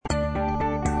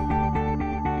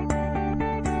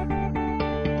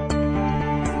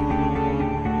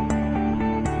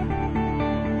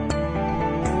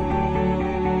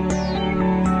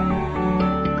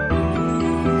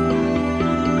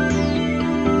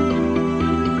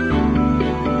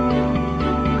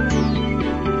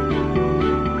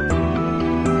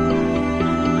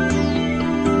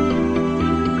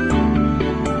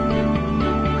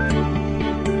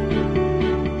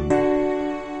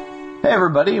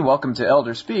everybody, welcome to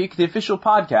Elder Speak, the official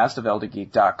podcast of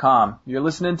ElderGeek.com. You're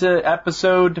listening to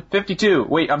episode 52.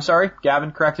 Wait, I'm sorry,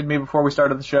 Gavin corrected me before we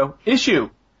started the show.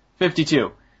 Issue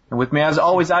 52. And with me, as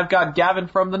always, I've got Gavin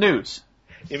from the news.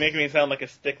 You're making me sound like a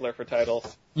stickler for titles.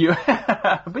 But you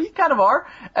kind of are.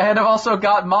 And I've also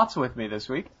got Mats with me this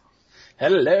week.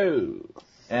 Hello.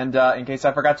 And in case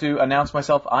I forgot to announce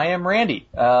myself, I am Randy.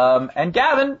 And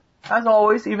Gavin, as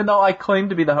always, even though I claim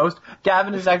to be the host,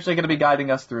 Gavin is actually going to be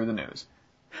guiding us through the news.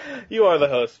 You are the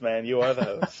host, man. You are the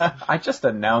host. I just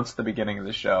announced the beginning of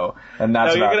the show, and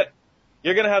that's about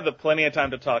You're going to have plenty of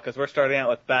time to talk, because we're starting out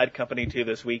with Bad Company 2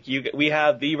 this week. We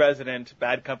have the resident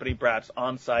Bad Company brats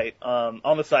on the site, on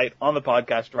the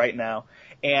podcast right now.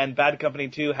 And Bad Company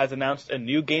 2 has announced a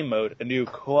new game mode, a new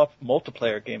co-op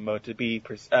multiplayer game mode to be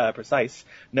precise,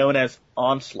 known as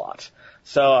Onslaught.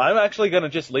 So I'm actually going to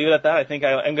just leave it at that. I think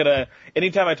I'm going to,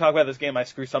 anytime I talk about this game, I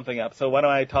screw something up. So why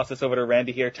don't I toss this over to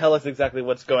Randy here. Tell us exactly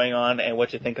what's going on and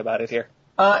what you think about it here.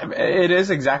 It is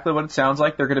exactly what it sounds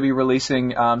like. They're going to be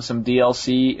releasing some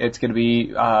DLC. It's going to be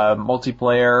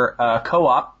multiplayer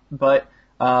co-op, but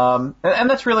and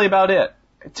that's really about it.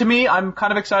 To me, I'm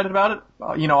kind of excited about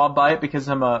it. You know, I'll buy it because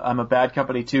I'm a Bad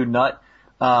Company 2 nut.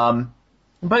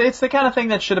 But it's the kind of thing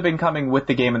that should have been coming with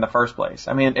the game in the first place.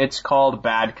 I mean, it's called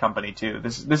Bad Company 2.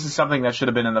 This is something that should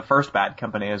have been in the first Bad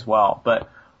Company as well. But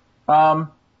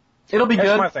it'll be good.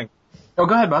 Here's my thing. Oh,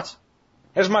 go ahead, Mats.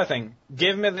 Here's my thing.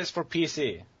 Give me this for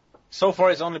PC. So far,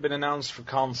 it's only been announced for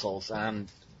consoles, and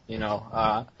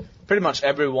pretty much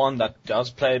everyone that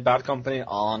does play Bad Company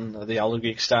on the Elder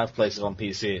Geek staff plays it on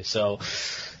PC. So,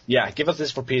 yeah, give us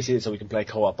this for PC so we can play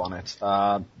co-op on it.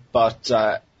 But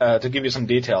to give you some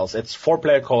details, it's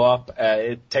 4-player co-op.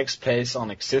 It takes place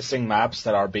on existing maps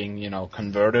that are being,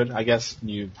 converted, I guess,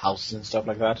 new houses and stuff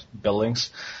like that, buildings.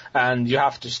 And you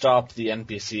have to stop the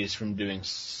NPCs from doing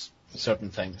certain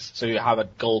things. So you have a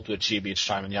goal to achieve each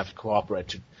time, and you have to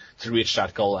cooperate to reach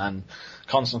that goal and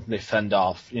constantly fend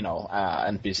off,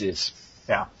 NPCs.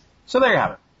 Yeah. So there you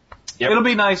have it. Yep. It'll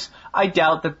be nice. I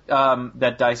doubt that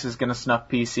that DICE is going to snuff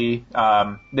PC.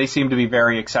 They seem to be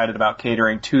very excited about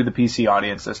catering to the PC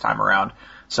audience this time around.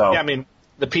 So yeah, I mean,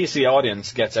 the PC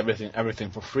audience gets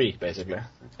everything for free, basically.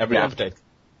 Every update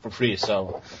for free.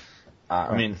 So,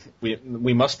 I mean,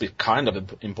 we must be kind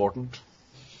of important.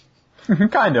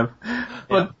 Kind of.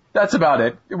 But that's about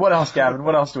it. What else, Gavin?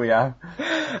 What else do we have?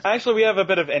 Actually, we have a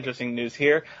bit of interesting news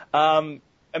here.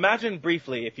 Imagine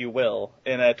briefly, if you will,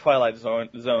 in a Twilight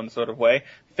Zone sort of way,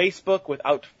 Facebook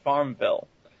without Farmville.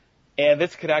 And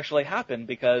this could actually happen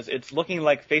because it's looking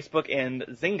like Facebook and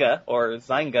Zynga,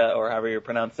 or however you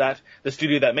pronounce that, the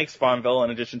studio that makes Farmville, in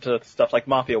addition to stuff like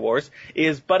Mafia Wars,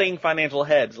 is butting financial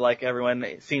heads like everyone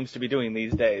seems to be doing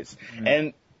these days. Mm-hmm.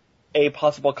 And a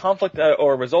possible conflict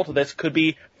or result of this could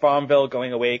be Farmville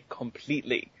going away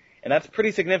completely. And that's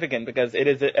pretty significant because it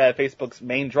is Facebook's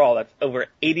main draw. That's over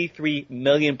 83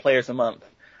 million players a month.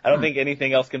 I don't think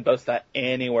anything else can boast that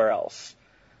anywhere else.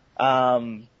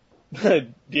 Do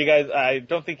you guys? I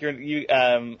don't think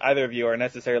either of you are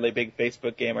necessarily big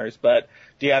Facebook gamers, but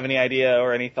do you have any idea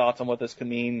or any thoughts on what this could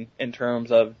mean in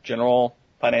terms of general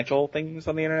financial things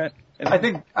on the internet? I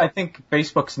think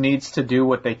Facebook needs to do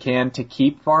what they can to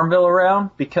keep Farmville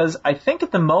around, because I think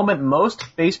at the moment most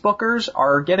Facebookers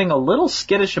are getting a little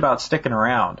skittish about sticking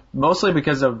around, mostly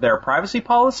because of their privacy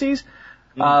policies.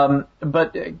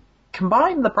 But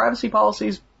combine the privacy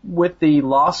policies with the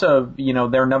loss of,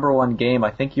 their number one game,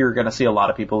 I think you're going to see a lot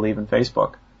of people leaving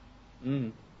Facebook.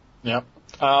 Yep.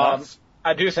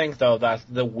 I do think, though, that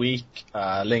the weak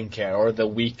link here, or the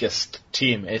weakest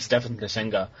team, is definitely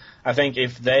Zynga. I think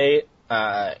if they,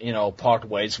 part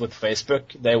ways with Facebook,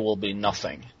 they will be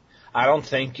nothing. I don't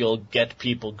think you'll get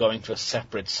people going to a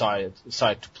separate site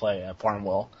to play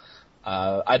Farmville.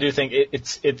 I do think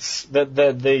it's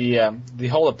the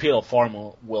whole appeal of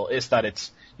Farmville is that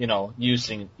it's,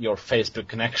 using your Facebook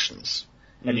connections,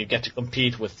 and you get to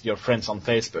compete with your friends on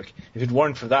Facebook. If it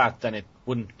weren't for that, then it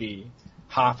wouldn't be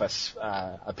half as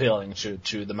appealing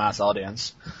to the mass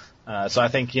audience. So I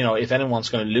think, if anyone's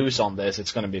going to lose on this,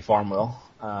 it's going to be Farmville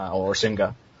or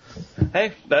Zynga.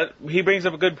 Hey, he brings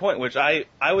up a good point, which I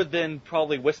would then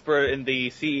probably whisper in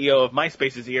the CEO of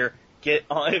MySpace's ear,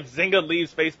 if Zynga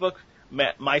leaves Facebook,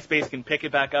 MySpace can pick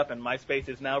it back up, and MySpace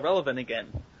is now relevant again.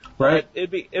 Right. It'd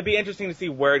be interesting to see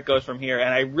where it goes from here, and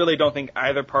I really don't think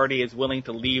either party is willing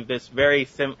to leave this very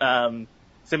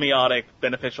semiotic,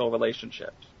 beneficial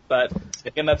relationship. But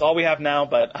again, that's all we have now.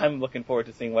 But I'm looking forward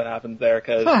to seeing what happens there,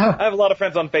 because I have a lot of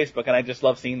friends on Facebook, and I just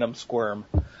love seeing them squirm.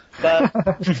 But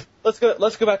let's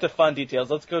go back to fun details.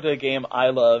 Let's go to a game I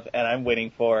love and I'm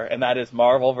waiting for, and that is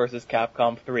Marvel vs.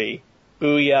 Capcom 3.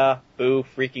 Booyah, boo,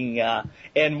 freaking yeah.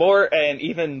 And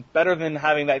even better than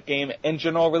having that game in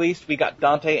general released, we got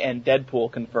Dante and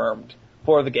Deadpool confirmed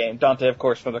for the game. Dante, of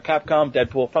course, from the Capcom,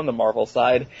 Deadpool from the Marvel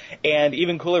side. And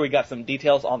even cooler, we got some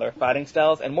details on their fighting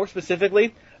styles, and more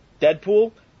specifically,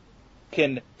 Deadpool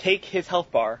can take his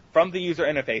health bar from the user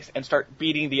interface and start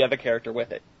beating the other character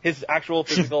with it. His actual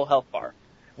physical health bar.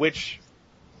 Which,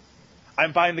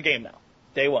 I'm buying the game now.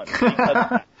 Day one.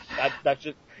 Because that's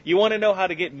just... You want to know how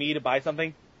to get me to buy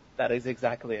something? That is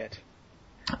exactly it.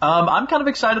 I'm kind of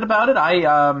excited about it.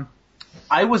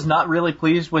 I was not really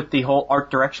pleased with the whole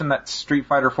art direction that Street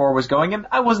Fighter 4 was going in.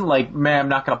 I wasn't like, man, I'm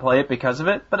not going to play it because of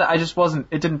it, but I just wasn't.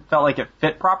 It didn't feel like it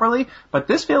fit properly. But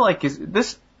this feels like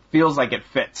it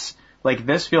fits. Like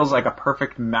this feels like a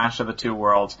perfect mash of the two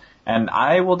worlds, and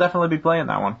I will definitely be playing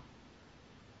that one.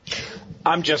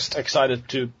 I'm just excited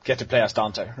to get to play as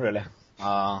Dante. Really.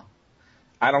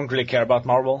 I don't really care about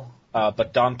Marvel,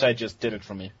 but Dante just did it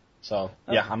for me. So,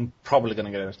 yeah, I'm probably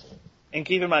going to get it. And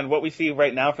keep in mind, what we see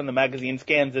right now from the magazine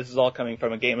scans, this is all coming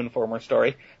from a Game Informer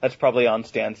story. That's probably on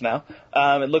stands now.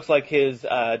 It looks like his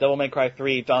Devil May Cry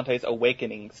 3 Dante's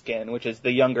Awakening skin, which is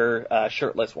the younger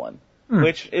shirtless one,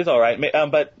 which is alright.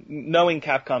 But knowing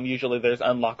Capcom, usually there's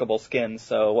unlockable skins,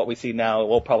 so what we see now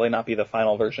will probably not be the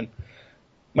final version.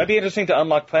 Might be interesting to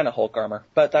unlock Planet Hulk armor,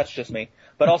 but that's just me.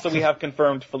 But also we have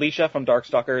confirmed Felicia from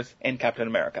Darkstalkers and Captain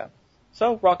America.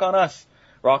 So, rock on us.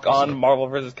 Rock on Marvel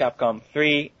vs. Capcom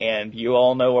 3, and you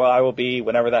all know where I will be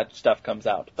whenever that stuff comes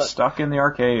out. But stuck in the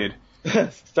arcade.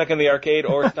 Stuck in the arcade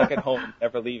or stuck at home,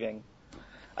 never leaving.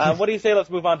 What do you say let's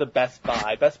move on to Best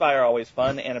Buy? Best Buy are always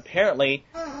fun, and apparently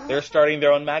they're starting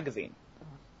their own magazine.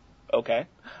 Okay.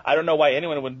 I don't know why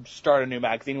anyone would start a new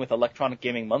magazine with Electronic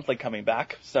Gaming Monthly coming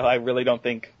back, so I really don't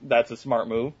think that's a smart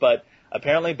move, but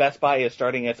apparently Best Buy is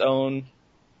starting its own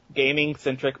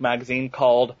gaming-centric magazine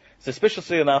called,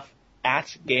 suspiciously enough,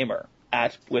 @Gamer.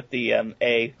 With the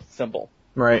A symbol.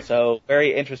 Right. So,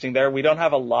 very interesting there. We don't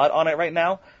have a lot on it right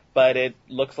now, but it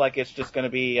looks like it's just going to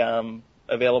be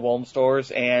available in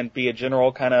stores and be a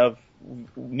general kind of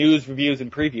news, reviews,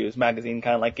 and previews magazine,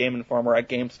 kind of like Game Informer at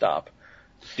GameStop.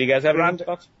 Do you guys have any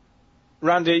thoughts?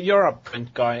 Randy, you're a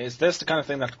print guy. Is this the kind of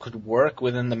thing that could work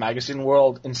within the magazine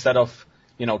world instead of,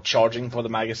 charging for the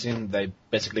magazine? They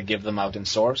basically give them out in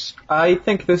stores. I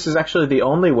think this is actually the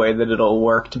only way that it'll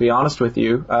work, to be honest with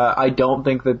you. I don't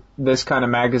think that this kind of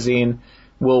magazine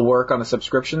will work on a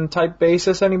subscription type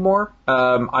basis anymore.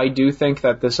 I do think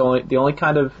that this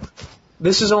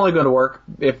is only going to work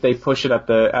if they push it at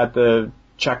the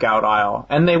checkout aisle,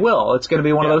 and they will. It's going to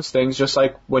be one of those things, just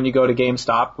like when you go to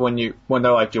GameStop, when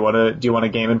they're like, do you want a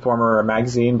Game Informer or a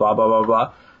magazine, blah blah blah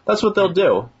blah. That's what they'll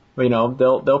do.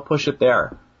 They'll push it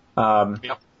there.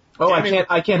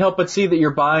 I can't help but see that you're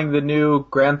buying the new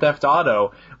Grand Theft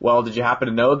Auto. Well, did you happen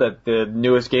to know that the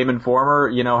newest Game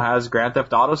Informer, has Grand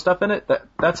Theft Auto stuff in it?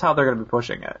 That's how they're going to be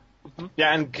pushing it.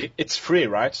 Yeah, and it's free,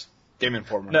 right? Game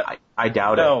Informer. No, I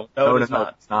doubt it. No, it is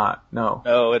not. It's not.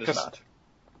 No, it is not.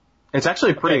 It's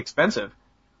actually pretty expensive.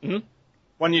 Mm-hmm.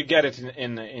 When you get it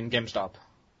in GameStop.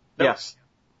 Yes.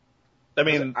 I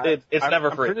mean, it's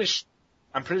never free.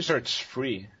 I'm pretty sure it's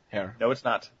free here. No, it's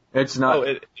not. It's not.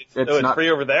 Oh, it's not free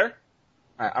over there?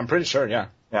 I'm pretty sure, yeah.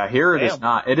 Yeah, here it is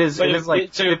not. It is. So it is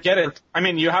like. So you get it. I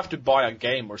mean, you have to buy a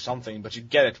game or something, but you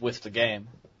get it with the game.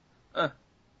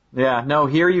 Yeah, no.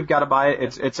 Here you've got to buy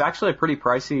it. It's actually a pretty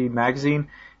pricey magazine,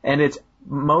 and it's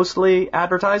mostly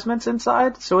advertisements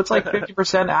inside. So it's like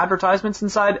 50% advertisements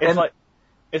inside.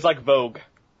 It's like Vogue.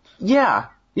 Yeah.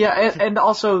 Yeah, and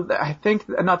also I think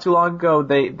not too long ago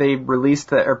they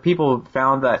released or people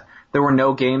found that there were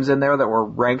no games in there that were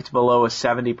ranked below a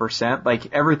 70%.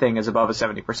 Like everything is above a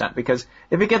 70% because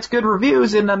if it gets good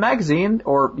reviews in a magazine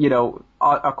or,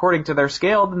 according to their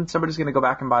scale, then somebody's going to go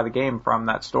back and buy the game from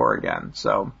that store again.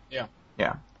 So,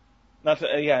 yeah. Not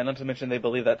to mention they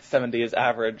believe that 70 is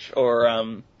average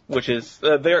or, which is,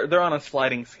 they're on a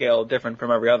sliding scale different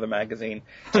from every other magazine.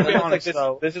 To be honest,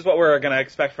 this is what we're going to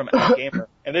expect from @Gamer.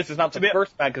 And this is not the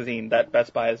first magazine that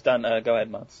Best Buy has done. Go ahead,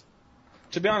 Mats.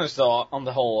 To be honest, though, on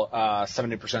the whole,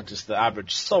 70% is the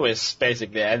average. So is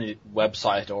basically any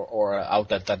website or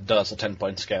outlet that does a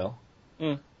 10-point scale.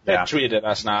 They treat it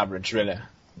as an average, really.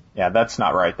 Yeah, that's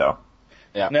not right, though.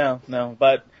 Yeah. No,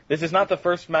 but this is not the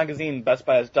first magazine Best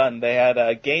Buy has done. They had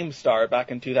GameStar back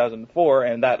in 2004,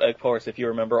 and that, of course, if you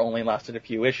remember, only lasted a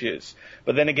few issues.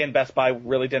 But then again, Best Buy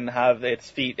really didn't have its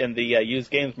feet in the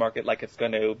used games market like it's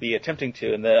going to be attempting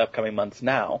to in the upcoming months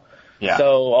now. Yeah.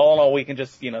 So all in all, we can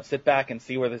just, sit back and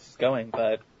see where this is going.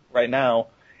 But right now,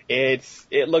 it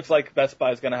looks like Best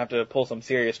Buy is going to have to pull some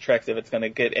serious tricks if it's going to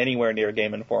get anywhere near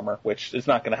Game Informer, which is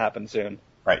not going to happen soon.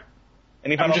 Right.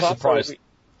 Any final I'm just thoughts? surprised.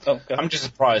 Go ahead. I'm just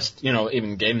surprised,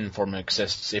 even Game Informer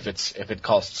exists if it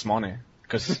costs money,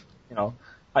 because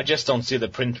I just don't see the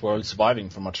print world surviving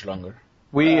for much longer.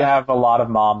 We have a lot of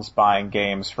moms buying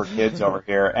games for kids over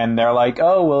here, and they're like,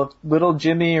 oh, well, if little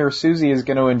Jimmy or Susie is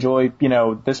going to enjoy,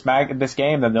 this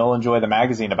game, then they'll enjoy the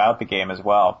magazine about the game as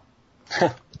well.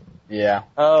 Yeah.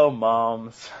 Oh,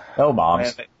 moms. Oh,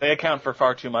 moms. Man, they account for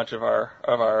far too much of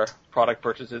our product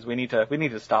purchases. We need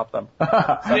to stop them.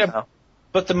 Yeah,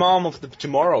 but the mom of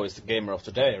tomorrow is the gamer of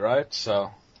today, right?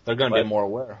 So they're going to be more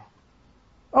aware.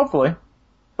 Hopefully.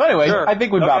 But anyway, Sure. I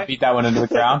think we about beat that one into the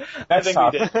ground. I think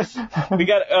we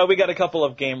did. We got a couple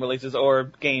of game releases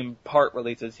or game part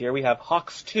releases here. We have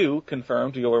Hawks 2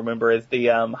 confirmed. You'll remember is the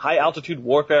high altitude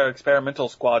warfare experimental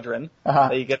squadron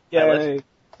that you get pilot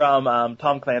from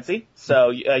Tom Clancy. So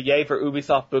yay for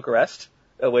Ubisoft Bucharest,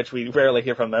 which we rarely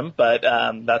hear from them, but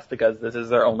that's because this is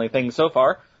their only thing so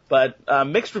far. But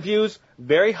mixed reviews,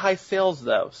 very high sales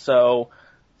though. So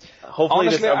hopefully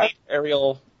Honestly, this elite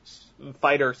aerial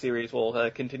fighter series will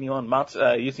continue on. Mats,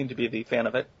 you seem to be the fan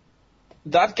of it.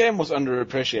 That game was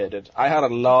underappreciated. I had a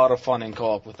lot of fun in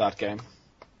co-op with that game.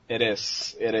 It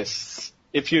is.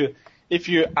 If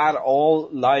you at all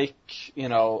like,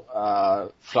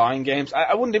 flying games,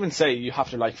 I wouldn't even say you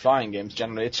have to like flying games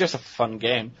generally. It's just a fun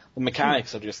game. The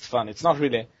mechanics are just fun. It's not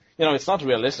really, it's not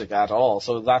realistic at all.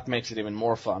 So that makes it even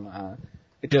more fun.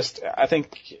 I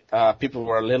think people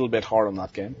were a little bit hard on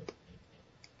that game.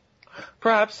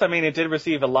 Perhaps. I mean, it did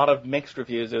receive a lot of mixed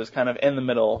reviews. It was kind of in the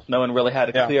middle. No one really had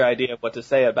a clear idea of what to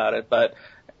say about it. But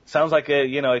sounds like,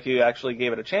 if you actually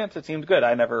gave it a chance, it seemed good.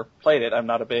 I never played it. I'm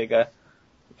not a big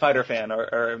fighter fan,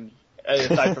 or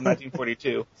aside from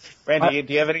 1942. Randy,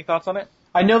 do you have any thoughts on it?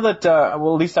 I know that, at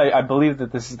least I believe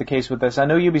that this is the case with this. I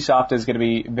know Ubisoft is going to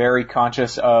be very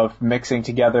conscious of mixing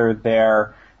together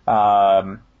their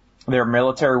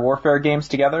military warfare games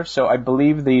together. So I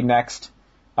believe the next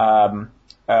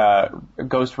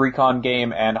Ghost Recon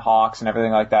game and Hawks and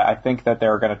everything like that, I think that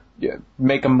they're going to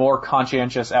make a more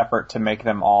conscientious effort to make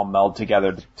them all meld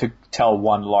together to tell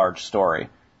one large story.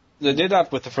 They did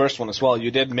that with the first one as well.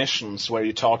 You did missions where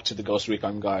you talked to the Ghost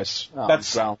Recon guys.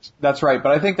 That's right,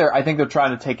 but I think they're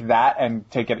trying to take that and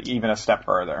take it even a step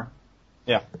further.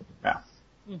 Yeah.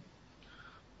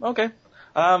 Okay.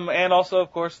 And also,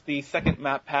 of course, the second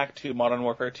map pack to Modern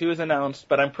Warfare 2 is announced,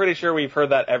 but I'm pretty sure we've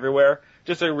heard that everywhere.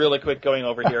 Just a really quick going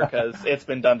over here because it's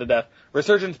been done to death.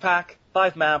 Resurgence pack,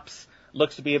 5 maps,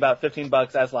 looks to be about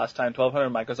 $15 as last time, 1,200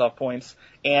 Microsoft points,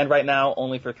 and right now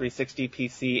only for 360,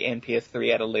 PC, and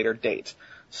PS3 at a later date.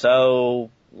 So,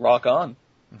 rock on.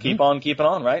 Keep on keeping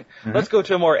on, right? Let's go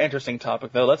to a more interesting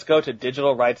topic, though. Let's go to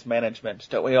digital rights management.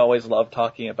 Don't we always love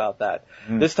talking about that?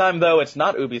 This time, though, it's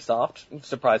not Ubisoft.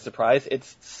 Surprise, surprise.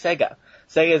 It's Sega.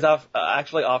 Sega is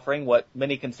actually offering what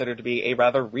many consider to be a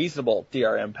rather reasonable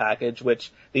DRM package,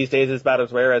 which these days is about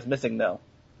as rare as Missing No.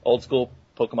 Old school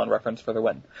Pokemon reference for the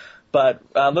win. But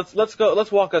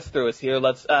let's walk us through this here.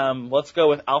 Let's go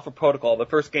with Alpha Protocol, the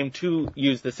first game to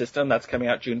use the system. That's coming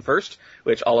out June 1st,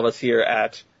 which all of us here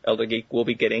at Elder Geek will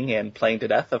be getting and playing to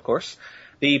death, of course.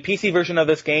 The PC version of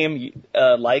this game,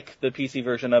 like the PC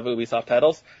version of Ubisoft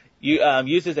titles,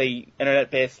 uses a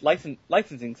internet-based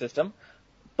licensing system,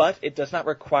 but it does not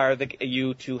require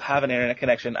you to have an internet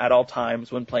connection at all times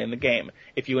when playing the game.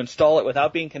 If you install it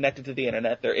without being connected to the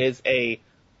internet, there is a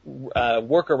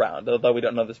workaround, although we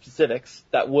don't know the specifics,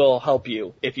 that will help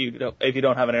you if you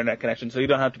don't have an internet connection, so you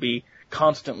don't have to be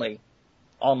constantly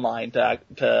online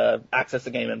to access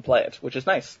the game and play it, which is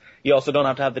nice. You also don't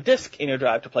have to have the disc in your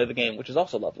drive to play the game, which is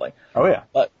also lovely. Oh yeah.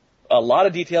 But a lot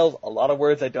of details, a lot of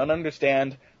words I don't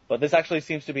understand, but this actually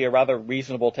seems to be a rather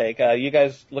reasonable take. You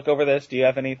guys look over this. Do you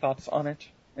have any thoughts on it?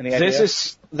 Any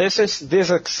ideas? This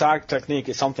exact technique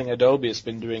is something Adobe has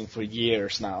been doing for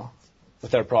years now with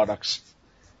their products,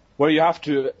 where you have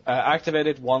to activate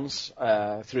it once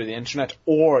through the internet,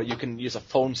 or you can use a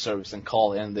phone service and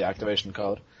call in the activation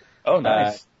code. Oh,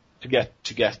 nice. To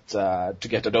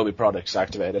get Adobe products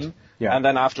activated. Yeah. And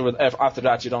then after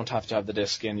that, you don't have to have the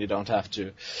disk in. You don't have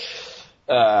to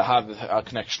have a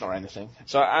connection or anything.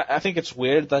 So I think it's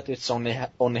weird that it's only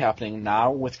happening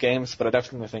now with games, but I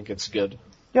definitely think it's good.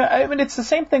 Yeah, I mean, it's the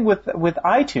same thing with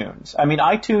iTunes. I mean,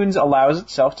 iTunes allows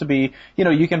itself to be,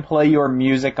 you can play your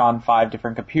music on 5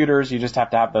 different computers. You just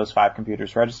have to have those 5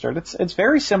 computers registered. It's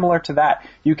very similar to that.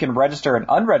 You can register and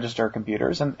unregister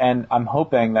computers, and I'm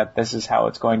hoping that this is how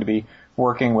it's going to be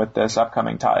working with this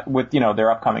upcoming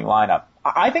their upcoming lineup.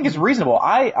 I think it's reasonable.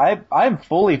 I'm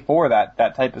fully for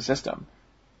that type of system.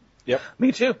 Yep.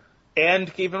 Me too.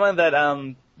 And keep in mind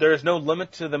that there is no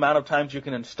limit to the amount of times you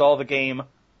can install the game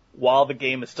while the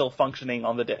game is still functioning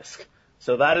on the disc.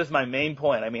 So that is my main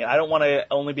point. I mean, I don't want to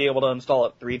only be able to install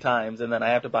it 3 times and then I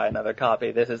have to buy another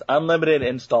copy. This is unlimited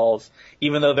installs,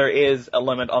 even though there is a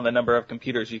limit on the number of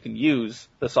computers you can use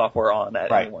the software on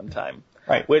at any one time.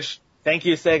 Right. Which, thank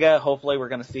you, Sega. Hopefully we're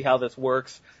going to see how this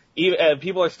works.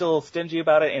 People are still stingy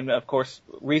about it and, of course,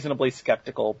 reasonably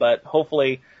skeptical, but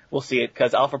hopefully we'll see it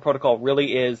because Alpha Protocol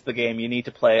really is the game you need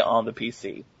to play on the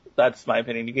PC. That's my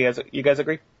opinion. You guys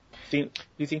agree?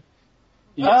 PC?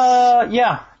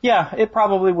 Yes. Yeah, it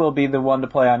probably will be the one to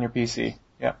play on your PC.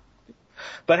 Yeah.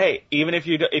 But hey, even if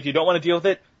you don't want to deal with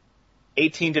it,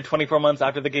 18 to 24 months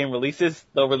after the game releases,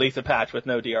 they'll release a patch with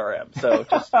no DRM. So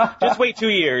just wait 2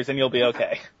 years and you'll be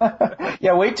okay.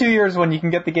 Yeah, wait 2 years when you can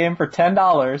get the game for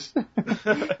 $10.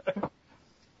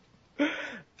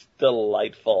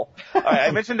 Delightful. All right,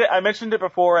 I mentioned it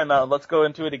before, and let's go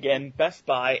into it again. Best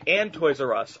Buy and Toys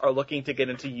R Us are looking to get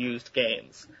into used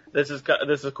games. This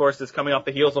of course is coming off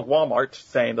the heels of Walmart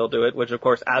saying they'll do it, which of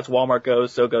course, as Walmart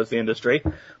goes, so goes the industry.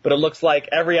 But it looks like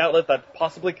every outlet that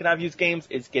possibly can have used games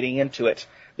is getting into it.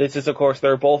 This is, of course,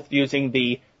 they're both using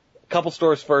the couple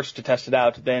stores first to test it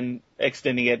out, then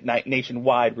extending it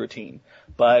nationwide routine.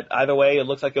 But either way, it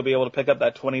looks like you'll be able to pick up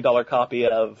that $20 copy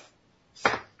of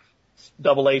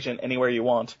Double Agent anywhere you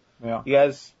want. Yeah. You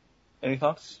guys, any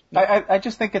thoughts? I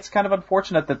just think it's kind of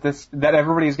unfortunate that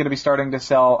everybody is going to be starting to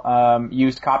sell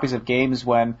used copies of games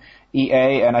when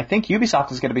EA and I think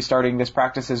Ubisoft is going to be starting this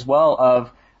practice as well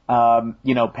of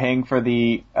paying for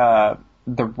the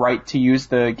right to use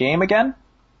the game again.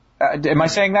 Am I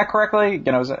saying that correctly?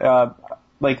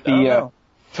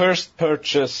 First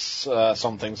purchase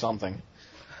something.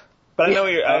 But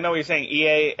I know what you're saying.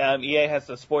 EA has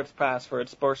the sports pass for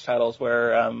its sports titles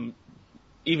where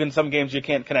even some games you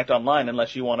can't connect online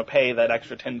unless you want to pay that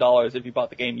extra $10 if you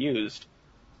bought the game used.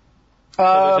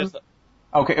 Okay,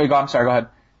 I'm sorry, go ahead.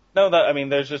 No,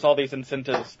 there's just all these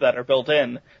incentives that are built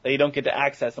in that you don't get to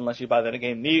access unless you buy that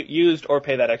game used or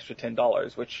pay that extra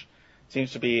 $10, which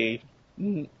seems to be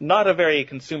not a very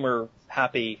consumer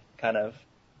happy kind of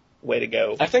way to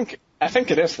go. I think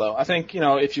it is though. I think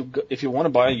if you want to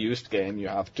buy a used game, you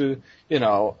have to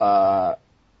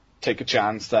take a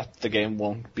chance that the game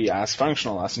won't be as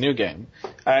functional as a new game.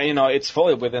 It's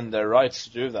fully within their rights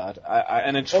to do that,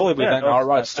 and it's fully within our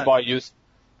rights to buy used.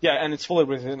 Yeah, and it's fully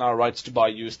within our rights to buy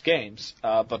used games.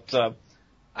 But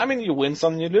you win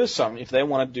some, you lose some. If they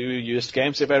want to do used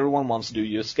games, if everyone wants to do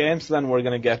used games, then we're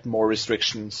going to get more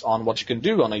restrictions on what you can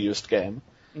do on a used game.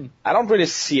 I don't really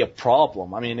see a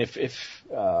problem. If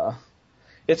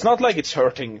it's not like it's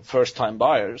hurting first-time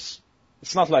buyers.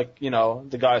 It's not like,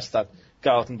 the guys that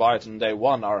go out and buy it on day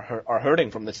one are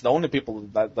hurting from this. The only people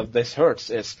that this hurts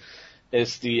is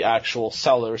the actual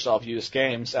sellers of used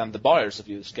games and the buyers of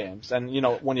used games. And,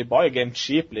 when you buy a game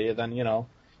cheaply, then,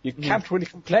 you can't really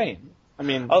complain.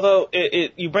 Although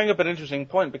you bring up an interesting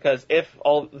point, because if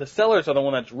all the sellers are the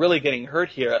one that's really getting hurt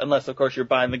here, unless of course you're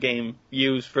buying the game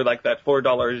used for like that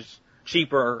 $4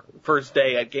 cheaper first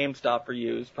day at GameStop for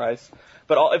used price.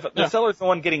 But if the seller's the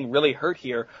one getting really hurt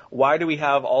here, why do we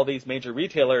have all these major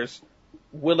retailers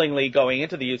willingly going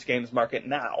into the used games market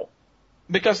now?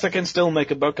 Because they can still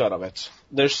make a buck out of it.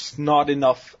 There's not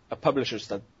enough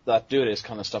publishers that do this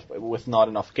kind of stuff with not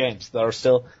enough games.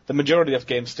 The majority of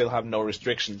games still have no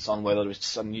restrictions on whether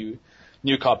it's a new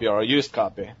copy or a used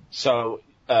copy. So,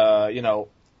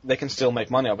 they can still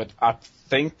make money of it. I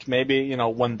think maybe,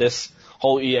 when this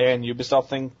whole EA and Ubisoft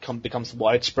thing becomes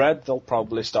widespread, they'll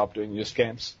probably stop doing used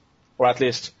games. Or at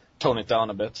least tone it down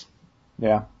a bit.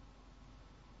 Yeah.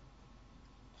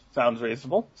 Sounds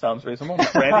reasonable.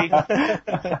 Randy,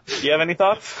 do you have any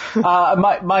thoughts?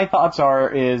 My thoughts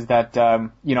is that,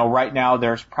 right now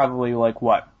there's probably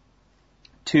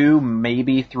 2,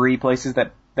 maybe 3 places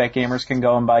that gamers can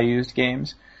go and buy used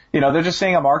games. They're just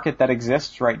seeing a market that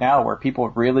exists right now where people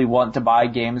really want to buy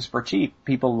games for cheap.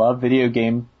 People love video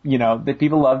games, but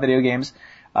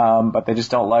they just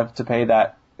don't love to pay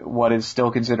that, what is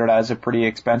still considered as a pretty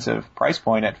expensive price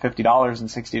point at $50 and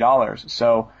 $60.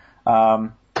 So,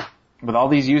 with all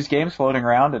these used games floating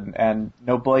around and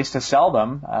no place to sell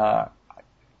them,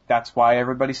 that's why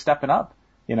everybody's stepping up,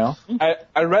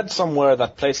 I read somewhere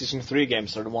that PlayStation 3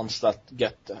 games are the ones that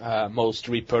get most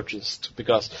repurchased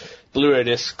because Blu-ray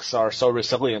discs are so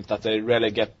resilient that they rarely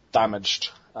get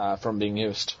damaged from being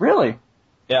used. Really?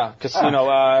 Yeah, because,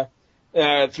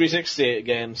 360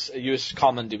 games use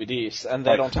common DVDs, and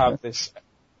they don't have this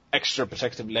extra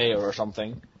protective layer or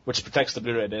something, which protects the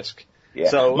Blu-ray disc. Yeah.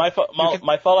 So my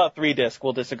Fallout 3 disc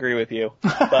will disagree with you,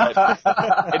 but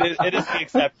it is the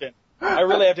exception. I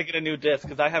really have to get a new disc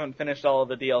because I haven't finished all of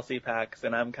the DLC packs,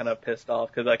 and I'm kind of pissed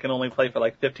off because I can only play for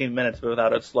like 15 minutes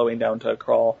without it slowing down to a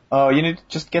crawl. Oh, you need to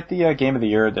just get the Game of the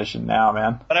Year edition now,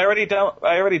 man. But I already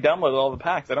downloaded all the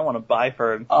packs. I don't want to buy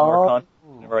for more content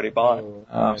I've already bought.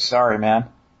 Oh, sorry, man.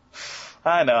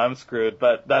 I know I'm screwed,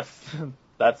 but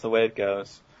that's the way it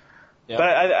goes. Yep. But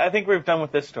I think we're done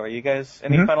with this story. You guys,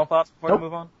 any final thoughts before we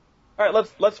move on? All right,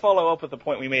 let's follow up with the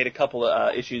point we made a couple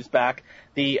of issues back.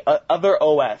 The Other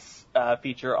OS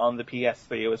feature on the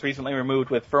PS3 was recently removed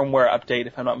with firmware update,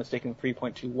 if I'm not mistaken,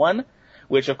 3.21,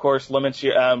 which of course limits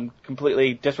you,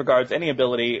 completely disregards any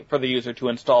ability for the user to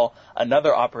install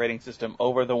another operating system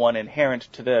over the one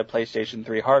inherent to the PlayStation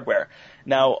 3 hardware.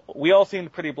 Now, we all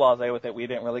seemed pretty blasé with it. We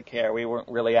didn't really care. We weren't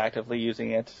really actively using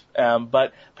it.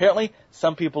 But apparently,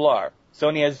 some people are.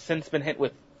 Sony has since been hit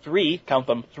with three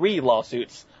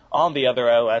lawsuits on the Other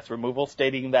OS removal,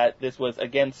 stating that this was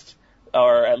against,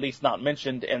 or at least not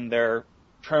mentioned in their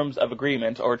terms of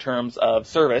agreement or terms of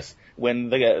service when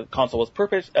the console was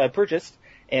purchased,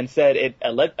 and said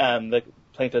the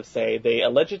plaintiffs say they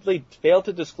allegedly failed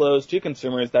to disclose to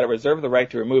consumers that it reserved the right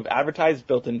to remove advertised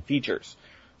built-in features.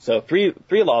 So three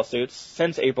lawsuits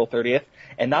since April 30th,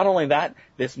 and not only that,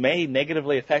 this may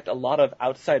negatively affect a lot of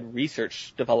outside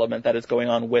research development that is going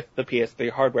on with the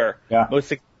PS3 hardware. Yeah.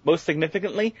 Most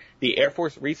significantly, the Air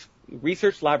Force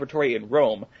Research Laboratory in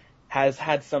Rome has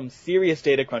had some serious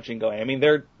data crunching going. I mean,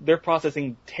 they're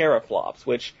processing teraflops,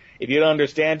 which, if you don't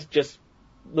understand, just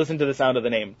listen to the sound of the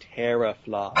name,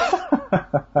 teraflops.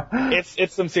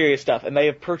 It's some serious stuff, and they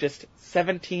have purchased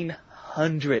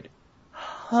 1,700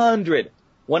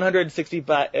 160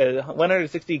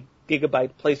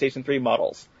 gigabyte PlayStation 3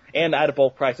 models, and at a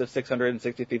bulk price of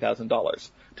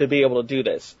 $663,000 to be able to do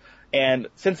this. And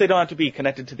since they don't have to be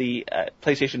connected to the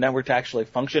PlayStation Network to actually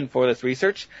function for this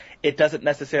research, it doesn't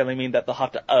necessarily mean that they'll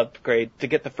have to upgrade to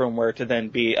get the firmware to then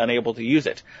be unable to use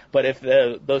it. But if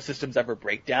those systems ever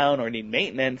break down or need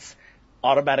maintenance,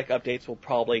 automatic updates will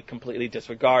probably completely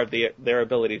disregard their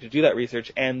ability to do that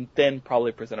research and then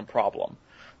probably present a problem.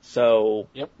 So,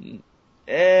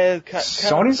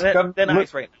 Sony's thin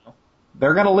ice right now.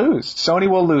 They're going to lose. Sony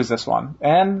will lose this one,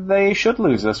 and they should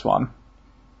lose this one.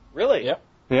 Really? Yep.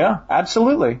 Yeah,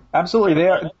 absolutely. They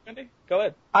are. Go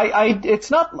ahead.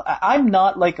 I'm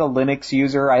not like a Linux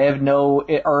user. I have no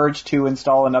urge to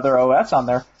install another OS on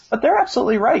there. But they're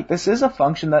absolutely right. This is a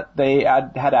function that they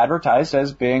had advertised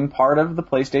as being part of the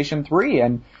PlayStation 3,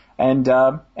 and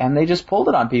they just pulled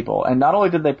it on people. And not only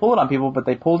did they pull it on people, but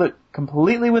they pulled it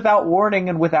completely without warning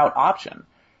and without option.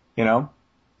 You know.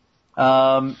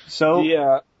 The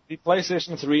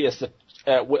PlayStation 3 is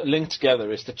linked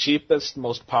together is the cheapest,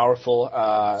 most powerful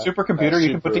supercomputer you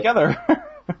can put together.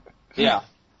 Yeah.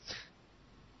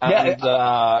 And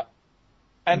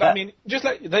I mean, just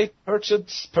like they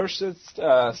purchased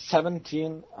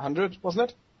 1,700, wasn't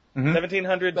it? Mm-hmm.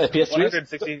 1,700 PS3s?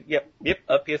 160. Yep,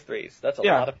 PS3s. That's a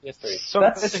lot of PS3s. So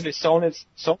basically,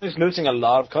 Sony's losing a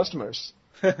lot of customers.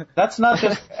 That's not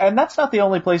the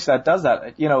only place that does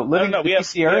that. You know, living in the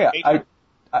DC area,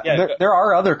 there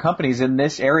are other companies in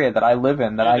this area that I live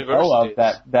in that I know of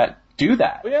that do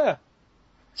that. Oh, yeah.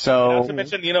 So, not to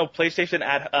mention, PlayStation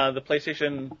the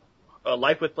PlayStation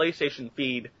Life with PlayStation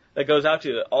feed that goes out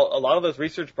to a lot of those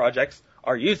research projects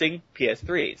are using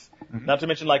PS3s. Mm-hmm. Not to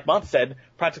mention, like Mont said,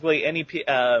 practically any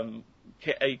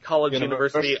college,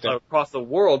 university across the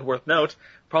world worth note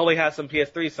probably has some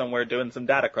PS3s somewhere doing some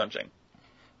data crunching.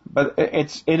 But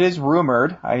it is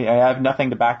rumored, I have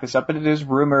nothing to back this up, but it is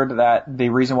rumored that the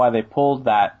reason why they pulled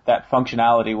that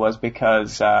functionality was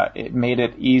because it made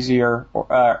it easier,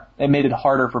 it made it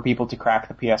harder for people to crack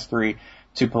the PS3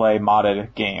 to play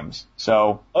modded games.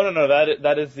 So. Oh no,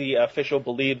 that is the official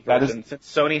believed version.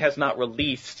 Since Sony has not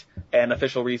released an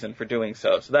official reason for doing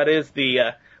so, so that is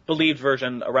the believed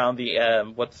version around the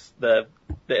the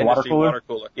industry water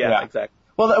cooler. Yeah, exactly.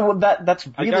 Well, that's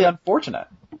really unfortunate.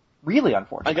 Really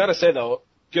unfortunate. I gotta say though,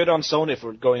 good on Sony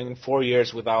for going 4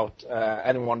 years without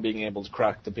anyone being able to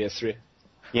crack the PS3.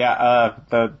 Yeah,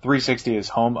 the 360 is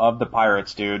home of the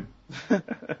pirates, dude.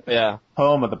 Yeah.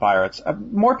 Home of the pirates.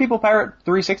 More people pirate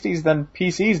 360s than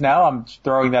PCs now. I'm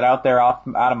throwing that out there out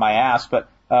of my ass, but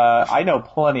I know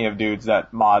plenty of dudes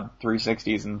that mod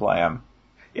 360s and play them.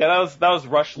 Yeah, that was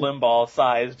Rush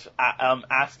Limbaugh-sized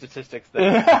ass statistics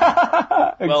there.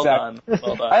 Exactly. Well done.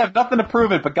 I have nothing to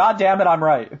prove it, but goddamn it, I'm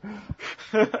right.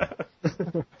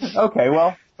 Okay,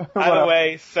 well. Either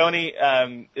way,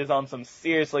 Sony is on some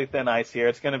seriously thin ice here.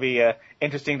 It's going to be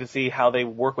interesting to see how they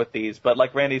work with these. But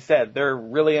like Randy said, they're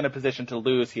really in a position to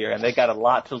lose here, and they got a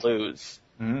lot to lose.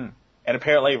 Mm. And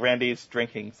apparently Randy's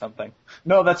drinking something.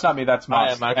 No, that's not me. That's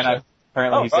Moss. I am actually.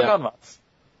 Apparently he's rock on, Moss.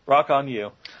 Rock on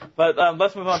you. But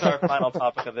let's move on to our final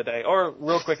topic of the day. Or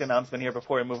real quick announcement here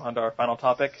before we move on to our final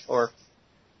topic, or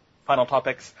final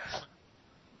topics.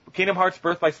 Kingdom Hearts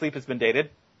Birth by Sleep has been dated.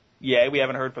 Yay, we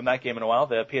haven't heard from that game in a while.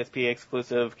 The PSP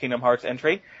exclusive Kingdom Hearts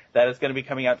entry. That is going to be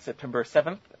coming out September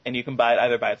 7th, and you can buy it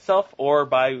either by itself or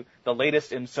by the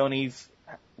latest in Sony's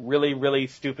really, really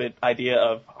stupid idea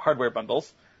of hardware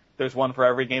bundles. There's one for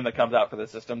every game that comes out for the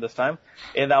system this time.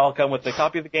 And that will come with a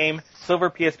copy of the game, silver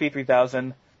PSP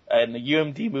 3000, and a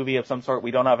UMD movie of some sort.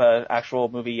 We don't have an actual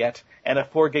movie yet, and a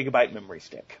 4 gigabyte memory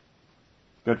stick.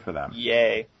 Good for them.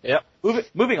 Yay. Yep.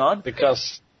 Moving on.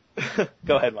 Because...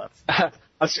 Go ahead, Mons. I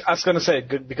was going to say,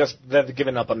 good, because they've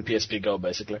given up on PSP Go,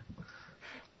 basically.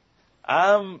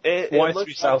 It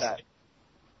looks like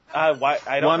that.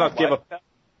 Why not give a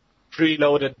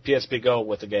preloaded PSP Go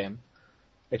with the game?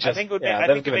 I think it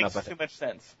makes too much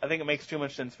sense. I think it makes too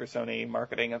much sense for Sony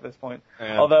marketing at this point.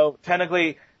 Yeah. Although,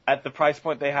 technically, at the price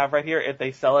point they have right here, if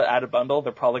they sell it at a bundle,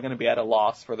 they're probably going to be at a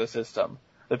loss for the system.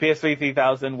 The PSP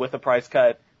 3000 with a price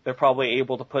cut, they're probably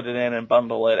able to put it in and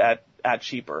bundle it at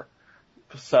cheaper.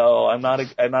 So I'm not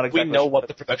exactly. We know what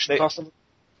the production cost of it?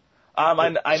 I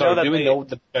know that. Do we know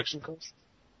the production cost?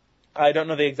 I don't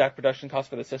know the exact production cost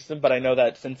for the system, but I know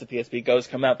that since the PSP Go's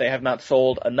come out, they have not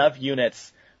sold enough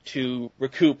units to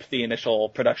recoup the initial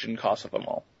production cost of them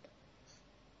all.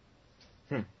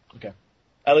 Okay.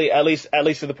 At least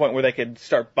to the point where they could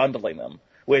start bundling them,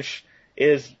 which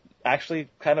is actually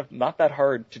kind of not that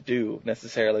hard to do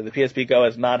necessarily. The PSP Go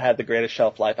has not had the greatest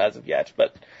shelf life as of yet,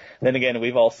 but then again,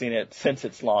 we've all seen it since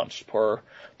it's launched. Poor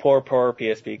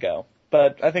PSP Go.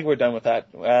 But I think we're done with that.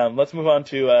 Let's move on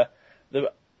to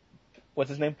what's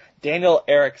his name? Daniel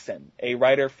Erickson, a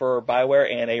writer for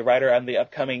BioWare and a writer on the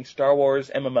upcoming Star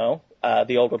Wars MMO,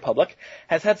 The Old Republic,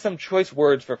 has had some choice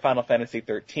words for Final Fantasy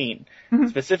XIII. Mm-hmm.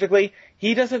 Specifically,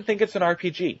 he doesn't think it's an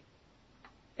RPG.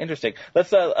 Interesting.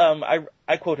 Let's,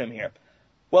 I quote him here.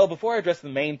 Well, before I address the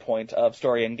main point of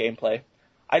story and gameplay,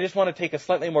 I just want to take a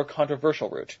slightly more controversial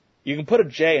route. You can put a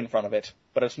J in front of it,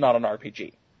 but it's not an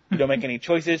RPG. You don't make any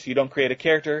choices, you don't create a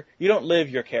character, you don't live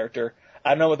your character. I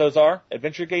don't know what those are.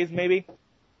 Adventure games, maybe,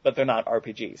 but they're not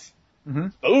RPGs. Mm-hmm.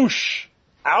 Oosh!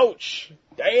 Ouch!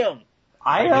 Damn!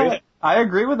 I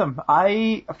agree with him.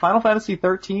 Final Fantasy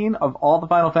 13 of all the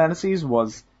Final Fantasies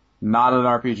was not an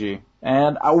RPG.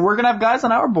 And we're going to have guys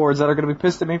on our boards that are going to be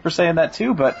pissed at me for saying that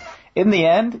too, but in the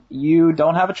end, you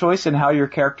don't have a choice in how your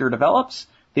character develops.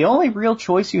 The only real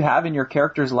choice you have in your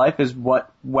character's life is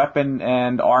what weapon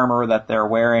and armor that they're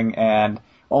wearing, and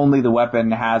only the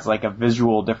weapon has like a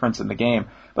visual difference in the game.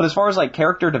 But as far as like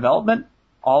character development,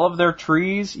 all of their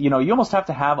trees, you almost have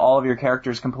to have all of your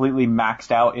characters completely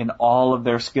maxed out in all of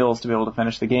their skills to be able to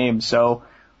finish the game. So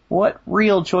what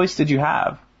real choice did you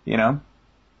have,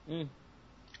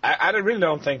 I really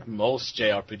don't think most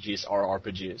JRPGs are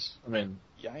RPGs. I mean,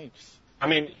 yikes. I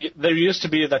mean, there used to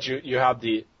be that you have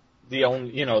the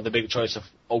only, the big choice of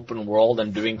open world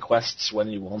and doing quests when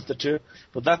you wanted to.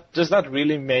 But does that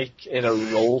really make it a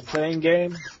role-playing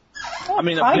game? I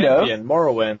mean, Oblivion,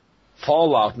 Morrowind,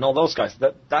 Fallout, and all those guys,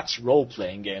 that's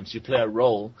role-playing games. You play a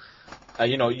role. I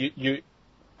don't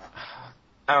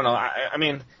know. I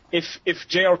mean, if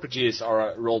JRPGs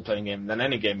are a role-playing game, then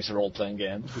any game is a role-playing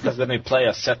game, because then they play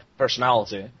a set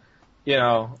personality,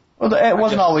 Well, it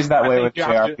wasn't always that way with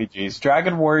JRPGs.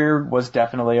 Dragon Warrior was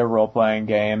definitely a role-playing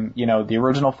game. The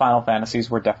original Final Fantasies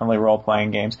were definitely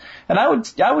role-playing games. And I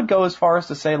would go as far as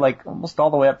to say, like, almost all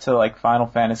the way up to, like, Final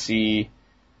Fantasy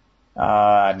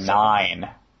 9.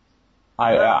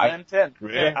 10.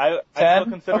 Really? I still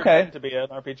consider 10 to be an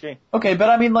RPG. Okay, but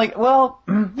I mean, like, well,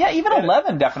 yeah, even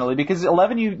 11 definitely, because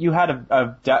 11 you had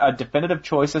a definitive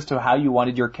choice as to how you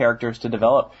wanted your characters to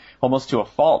develop, almost to a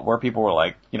fault, where people were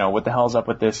like, what the hell's up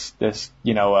with this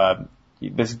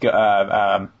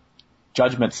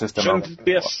judgment system? Shouldn't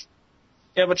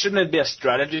it be a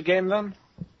strategy game then?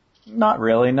 Not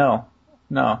really, no.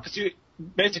 Because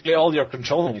basically all you're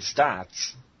controlling is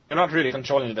stats. You're not really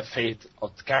controlling the fate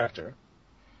of the character.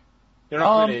 You're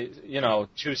not really,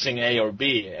 choosing A or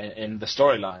B in the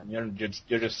storyline.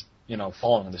 You're just,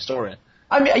 following the story.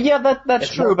 I mean, yeah,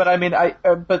 that's true, but I mean,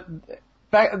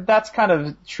 that's kind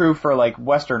of true for like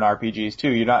Western RPGs too.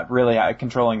 You're not really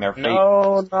controlling their fate.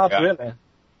 No, not really.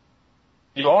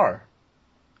 You are.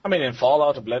 I mean, in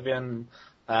Fallout, Oblivion,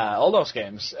 all those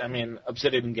games. I mean,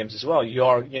 Obsidian games as well.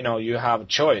 You have a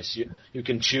choice. You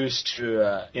can choose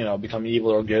to, become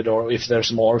evil or good, or if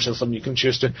there's more system, you can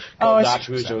choose to go that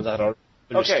route or that are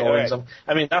restoring some.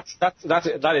 I mean,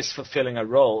 that is fulfilling a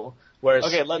role.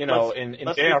 Whereas, in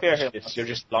JRPGs, you're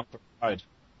just along for the ride.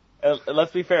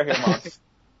 Let's be fair here, Moss.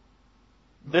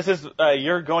 this is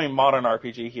you're going modern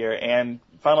RPG here, and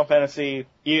Final Fantasy,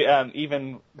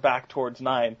 even back towards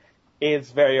 9,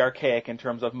 is very archaic in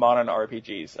terms of modern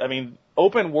RPGs. I mean,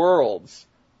 open worlds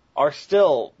are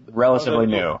still relatively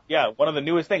new. Yeah, one of the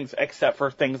newest things, except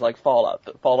for things like Fallout.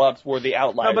 Fallouts were the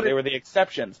outliers; they were the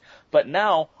exceptions. But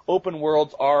now, open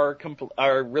worlds are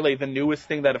really the newest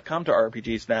thing that have come to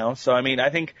RPGs now. So, I mean, I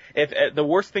think if the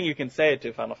worst thing you can say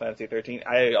to Final Fantasy 13,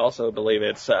 I also believe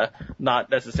it's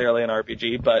not necessarily an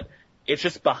RPG, but it's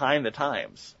just behind the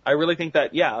times. I really think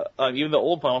that, even the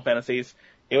old Final Fantasies,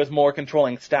 it was more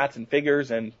controlling stats and figures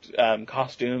and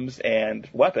costumes and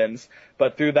weapons,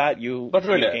 but through that you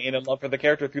gain a love for the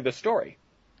character through the story.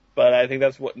 But I think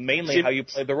that's how you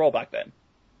played the role back then.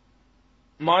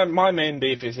 My main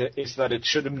beef is that it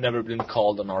should have never been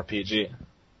called an RPG.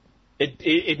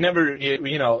 It never,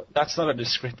 that's not a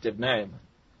descriptive name.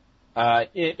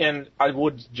 And I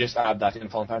would just add that in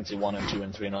Final Fantasy 1 and 2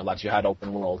 and 3 and all that you had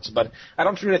open worlds, but I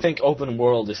don't really think open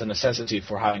world is a necessity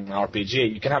for having an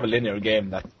RPG. You can have a linear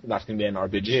game that can be an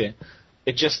RPG.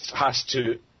 It just has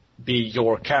to be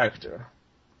your character.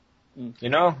 You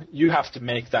know, you have to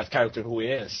make that character who he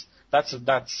is. That's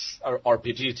our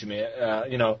RPG to me.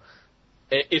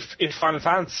 If Final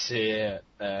Fantasy,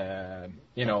 7,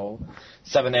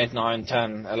 8, 9,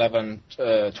 10, 11,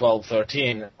 12,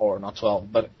 13, or not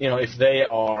 12, but, if they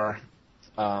are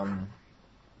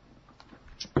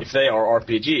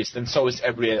RPGs, then so is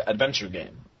every adventure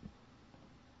game.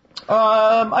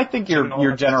 I think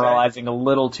you're generalizing a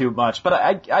little too much, but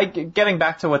I getting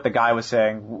back to what the guy was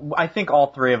saying, I think all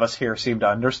three of us here seem to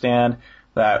understand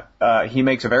that, he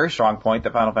makes a very strong point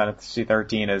that Final Fantasy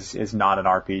 13 is not an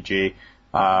RPG.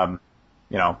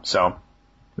 So,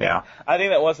 yeah. I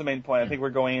think that was the main point. I think we're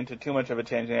going into too much of a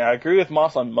tangent. I agree with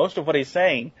Moss on most of what he's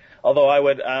saying, although I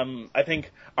would, I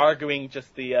think arguing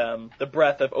just the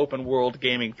breadth of open world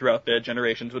gaming throughout the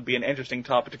generations would be an interesting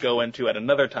topic to go into at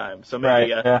another time. So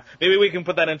maybe, maybe we can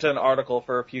put that into an article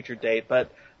for a future date,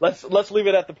 but let's leave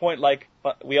it at the point like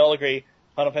we all agree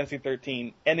Final Fantasy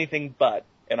 13, anything but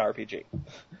an RPG.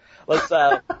 Let's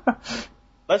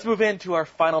move into our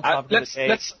final topic of the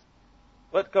day.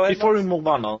 Go ahead. Before we move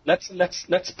on, let's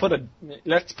put it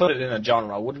in a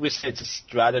genre. Would we say it's a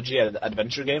strategy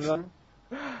adventure game then?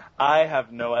 I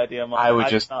have no idea. I would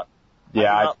not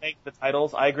make the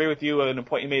titles. I agree with you on a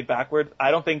point you made backwards.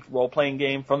 I don't think role playing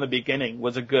game from the beginning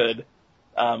was a good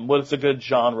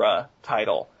genre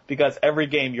title, because every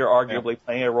game you're arguably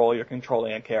playing a role, you're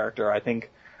controlling a character. I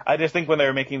just think when they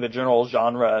were making the general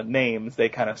genre names, they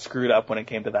kind of screwed up when it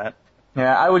came to that.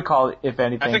 Yeah, I would call it, if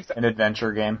anything, an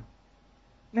adventure game.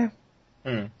 Yeah.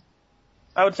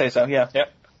 I would say so, yeah.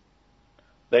 Yep.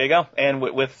 There you go. And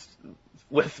with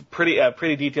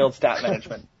pretty detailed stat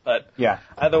management. But yeah.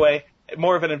 Either way,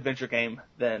 more of an adventure game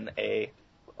than a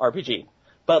RPG.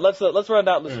 But let's run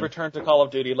down, let's return to Call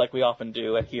of Duty like we often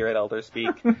do here at Elder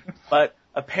Speak. But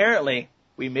apparently,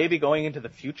 we may be going into the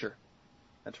future.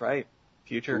 That's right.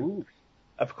 Future. Ooh.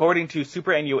 According to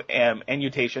Super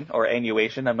Annutation, or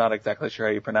Annuation, I'm not exactly sure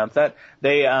how you pronounce that,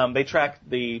 they track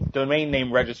the domain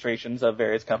name registrations of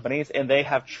various companies, and they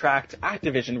have tracked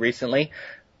Activision recently,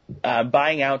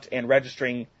 buying out and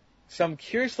registering some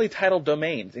curiously titled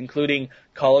domains, including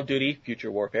Call of Duty Future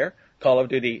Warfare, Call of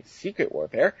Duty Secret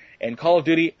Warfare, and Call of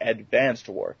Duty Advanced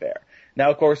Warfare.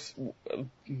 Now, of course,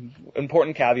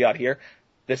 important caveat here,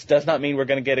 this does not mean we're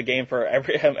going to get a game for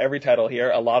every title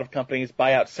here. A lot of companies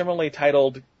buy out similarly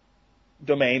titled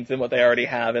domains than what they already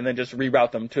have and then just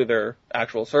reroute them to their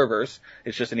actual servers.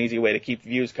 It's just an easy way to keep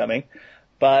views coming.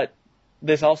 But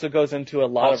this also goes into a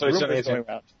lot of rumors going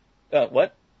around.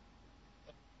 What?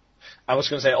 I was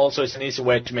going to say also it's an easy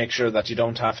way to make sure that you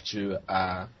don't have to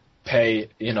pay,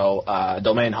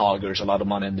 domain hoggers a lot of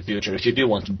money in the future if you do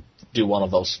want to do one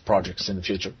of those projects in the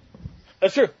future.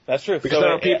 That's true. Because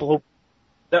there are people who...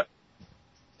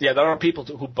 there are people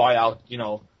who buy out,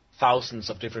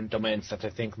 thousands of different domains that they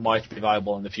think might be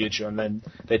viable in the future, and then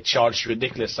they charge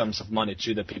ridiculous sums of money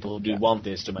to the people who do want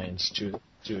these domains to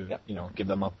give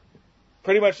them up.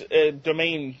 Pretty much,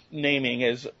 domain naming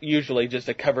is usually just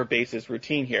a cover basis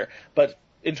routine here, but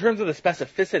in terms of the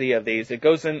specificity of these, it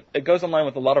goes in line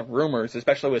with a lot of rumors,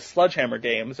 especially with Sledgehammer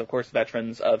Games, of course,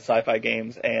 veterans of sci-fi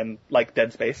games and like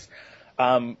Dead Space,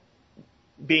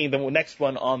 being the next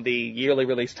one on the yearly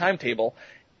release timetable.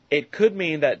 It could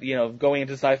mean that, going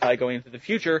into sci-fi, going into the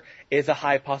future is a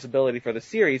high possibility for the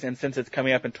series, and since it's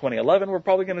coming up in 2011, we're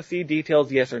probably going to see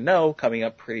details, yes or no, coming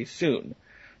up pretty soon.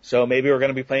 So maybe we're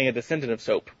going to be playing a descendant of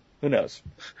Soap. Who knows?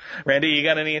 Randy, you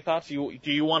got any thoughts? Do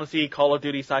you want to see Call of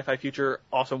Duty Sci-Fi Future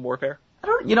Awesome Warfare? I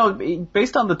don't,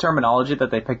 based on the terminology that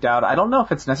they picked out, I don't know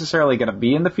if it's necessarily going to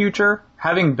be in the future.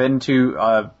 Having been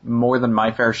to more than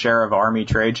my fair share of Army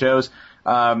trade shows,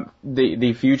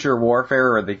 the future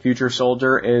warfare or the future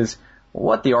soldier is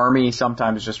what the Army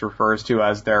sometimes just refers to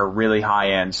as their really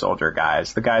high-end soldier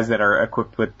guys, the guys that are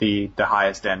equipped with the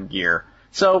highest end gear.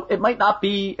 So it might not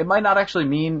actually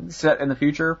mean set in the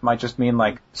future. It might just mean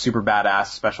like super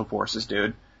badass special forces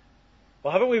dude.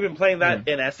 Well, haven't we been playing that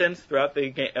in essence throughout the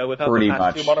game without pretty the past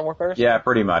much. two Modern Warfare? Yeah,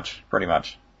 pretty much.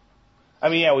 I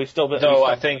mean, yeah, we've still been. Though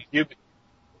I think Go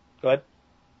ahead.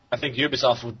 I think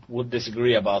Ubisoft would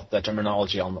disagree about the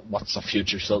terminology on what's a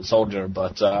future soldier,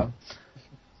 but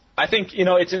I think,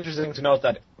 it's interesting to note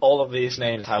that all of these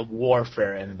names have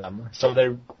warfare in them. So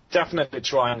they're definitely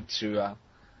trying to,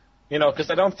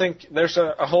 because I don't think there's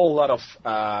a whole lot of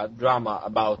drama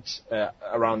about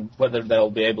around whether they'll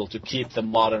be able to keep the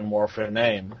Modern Warfare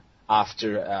name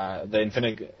after the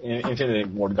Infinity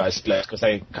Ward guys split, because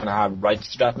they kind of have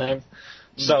rights to that name.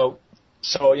 So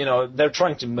they're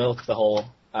trying to milk the whole,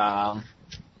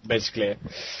 basically,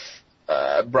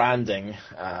 branding.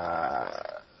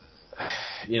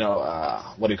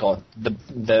 What do you call it?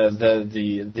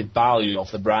 The value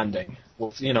of the branding.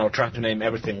 Trying to name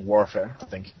everything Warfare, I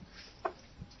think.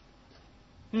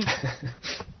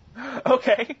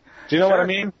 Okay. Do you know what I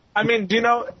mean?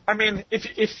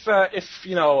 If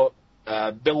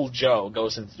Bill Joe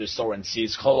goes into the store and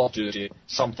sees Call of Duty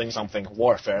something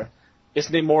Warfare,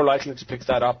 isn't he more likely to pick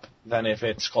that up than if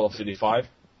it's Call of Duty 5?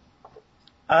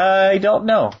 I don't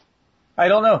know.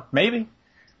 Maybe.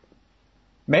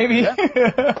 Yeah.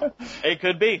 It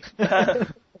could be.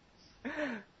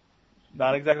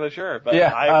 Not exactly sure, but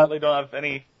yeah, I really don't have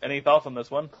any thoughts on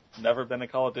this one. Never been a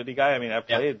Call of Duty guy. I mean, I've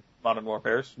played Modern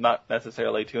Warfare, not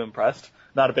necessarily too impressed.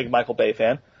 Not a big Michael Bay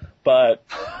fan, but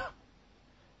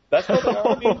that's what they are.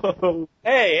 I mean,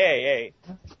 hey.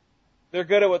 They're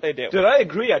good at what they do. Dude, I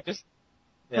agree.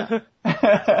 My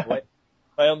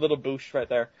own little boosh right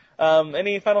there.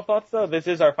 Any final thoughts, though? This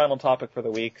is our final topic for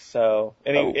the week, so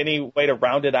any way to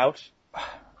round it out?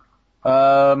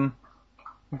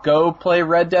 Go play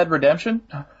Red Dead Redemption.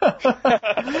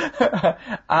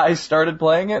 I started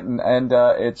playing it, and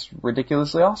it's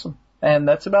ridiculously awesome. And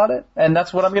that's about it. And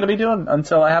that's what I'm going to be doing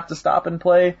until I have to stop and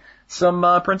play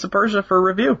some Prince of Persia for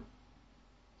review.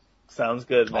 Sounds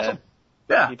good, man. Awesome.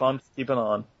 Yeah. Keep on keeping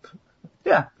on.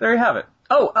 Yeah, there you have it.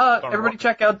 Oh, everybody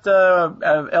check out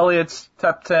Elliot's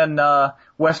Top 10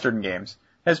 Western games.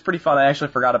 It's pretty fun. I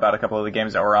actually forgot about a couple of the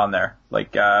games that were on there.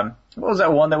 Like, what was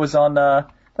that one that was on...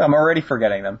 I'm already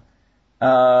forgetting them.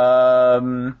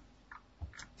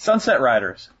 Sunset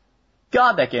Riders.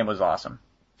 God, that game was awesome.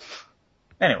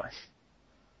 Anyway.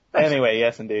 Anyway,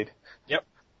 yes, indeed. Yep.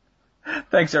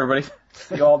 Thanks, everybody.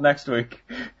 See you all next week.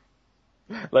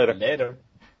 Later.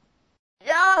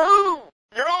 Yahoo!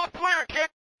 You're all clear, kid!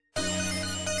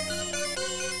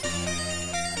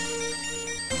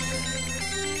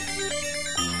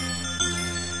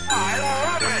 I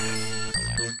love it!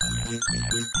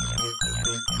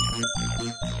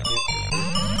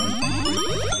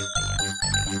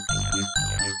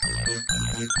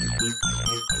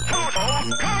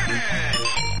 Total carnage!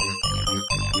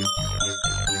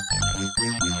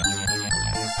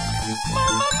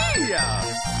 Mamma mia!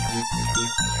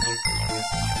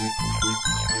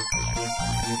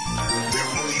 There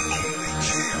will be only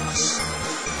chaos.